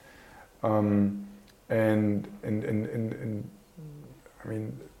that. And I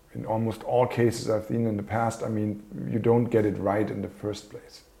mean, in almost all cases I've seen in the past, I mean, you don't get it right in the first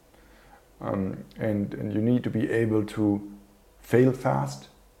place. And you need to be able to fail fast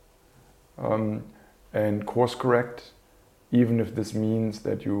and course correct, even if this means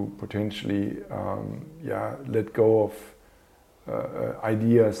that you potentially let go of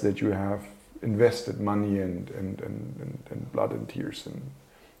ideas that you have invested money and blood and tears and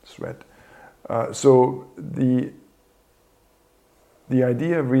sweat. So the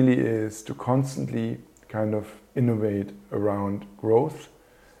idea really is to constantly kind of innovate around growth,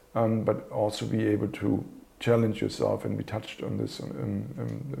 but also be able to challenge yourself, and we touched on this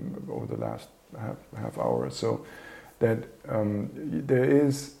over the last half hour or so, that there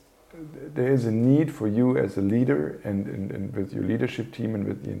is a need for you as a leader and with your leadership team and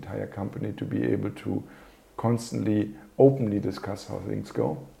with the entire company to be able to constantly openly discuss how things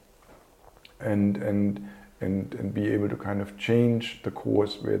go, and be able to kind of change the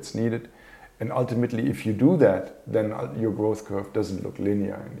course where it's needed. And ultimately, if you do that, then your growth curve doesn't look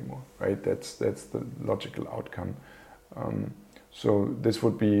linear anymore, right? That's the logical outcome. So this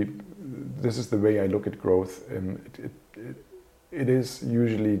is the way I look at growth. It is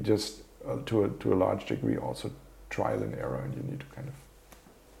usually just to a large degree also trial and error, and you need to kind of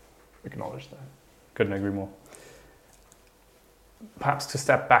acknowledge that. Couldn't agree more. Perhaps to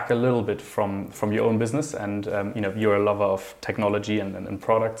step back a little bit from your own business, and you're a lover of technology and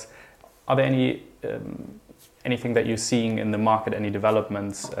products. Are there anything that you're seeing in the market, any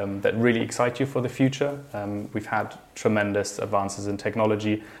developments that really excite you for the future? We've had tremendous advances in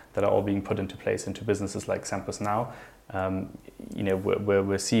technology that are all being put into place into businesses like Xempus now.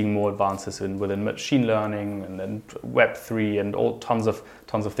 We're seeing more advances within machine learning and then Web3 and all tons of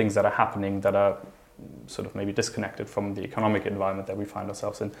things that are happening that are sort of maybe disconnected from the economic environment that we find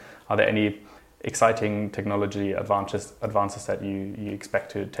ourselves in. Are there any exciting technology advances that you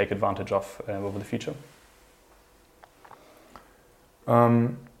expect to take advantage of over the future?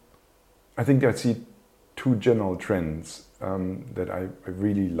 I think I see two general trends that I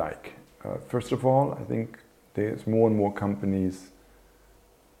really like. First of all, I think there's more and more companies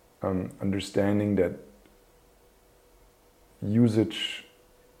understanding that usage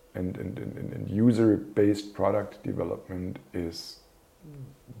and user-based product development is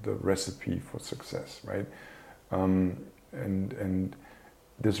the recipe for success, right? And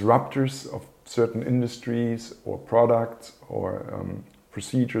disruptors of certain industries or products or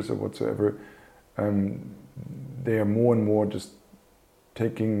procedures or whatsoever, they are more and more just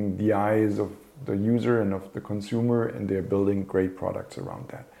taking the eyes of the user and of the consumer, and they're building great products around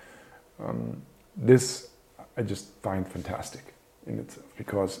that. This I just find fantastic in itself,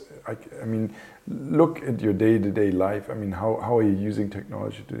 because I mean, look at your day-to-day life. I mean, how are you using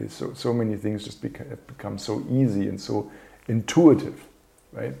technology today? So many things just have become so easy and so intuitive,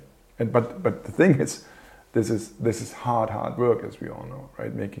 right? And but the thing is, this is hard work, as we all know,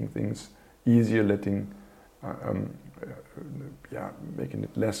 right? Making things easier, making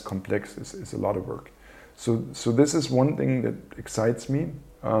it less complex is a lot of work. So this is one thing that excites me.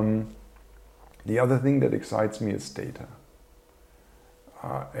 The other thing that excites me is data,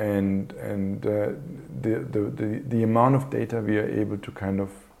 and the amount of data we are able to kind of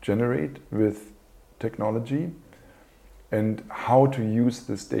generate with technology, and how to use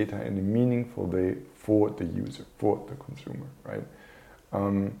this data in a meaningful way for the user, for the consumer, right?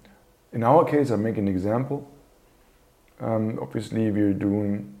 In our case, I'll make an example. Obviously, we're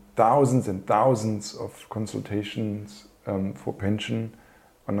doing thousands and thousands of consultations for pension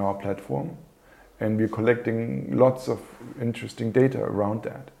on our platform, and we're collecting lots of interesting data around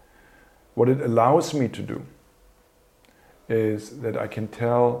that. What it allows me to do is that I can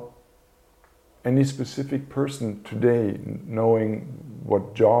tell any specific person today, knowing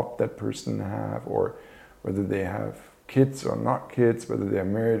what job that person have, or whether they have kids or not kids, whether they're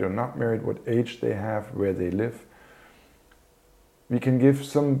married or not married, what age they have, where they live. We can give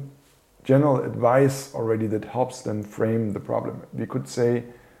some general advice already that helps them frame the problem. We could say,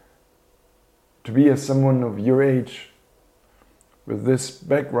 Tobias, someone of your age, with this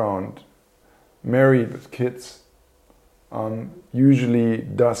background, married with kids, usually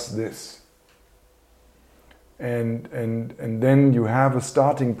does this. And then you have a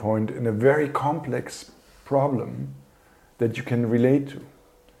starting point in a very complex problem that you can relate to.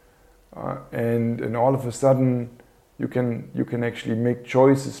 And all of a sudden, you can actually make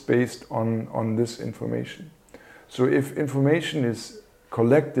choices based on this information. So if information is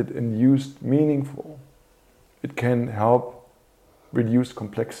collected and used meaningful, it can help reduce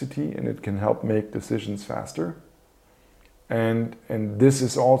complexity, and it can help make decisions faster. And this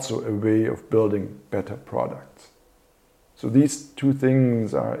is also a way of building better products. So these two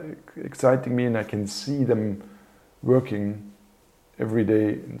things are exciting me, and I can see them working every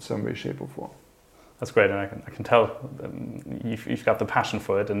day in some way, shape or form. That's great, and I can tell you've got the passion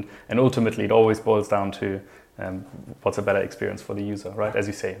for it, and ultimately it always boils down to what's a better experience for the user, right? As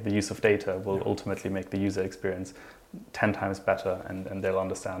you say, the use of data will ultimately make the user experience 10 times better, and they'll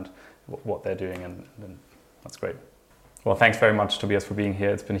understand what they're doing, and that's great. Well, thanks very much, Tobias, for being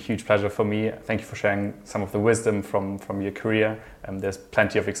here. It's been a huge pleasure for me. Thank you for sharing some of the wisdom from your career. There's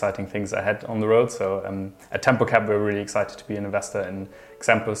plenty of exciting things ahead on the road. So at TempoCap, we're really excited to be an investor in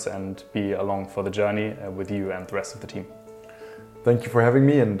Xempus and be along for the journey with you and the rest of the team. Thank you for having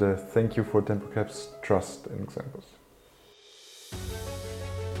me, and thank you for TempoCap's trust in Xempus.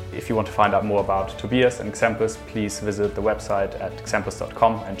 If you want to find out more about Tobias and Xempus, please visit the website at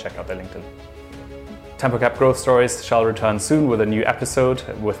xempus.com and check out their LinkedIn. TempoCap Growth Stories shall return soon with a new episode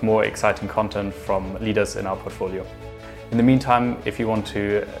with more exciting content from leaders in our portfolio. In the meantime, if you want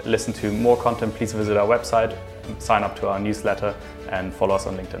to listen to more content, please visit our website, sign up to our newsletter, and follow us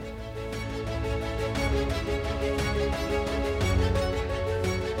on LinkedIn.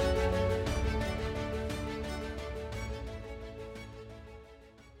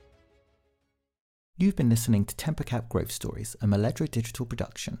 You've been listening to TempoCap Growth Stories, a Meledra digital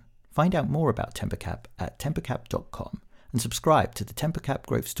production. Find out more about TempoCap at tempocap.com and subscribe to the TempoCap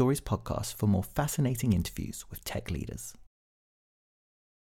Growth Stories podcast for more fascinating interviews with tech leaders.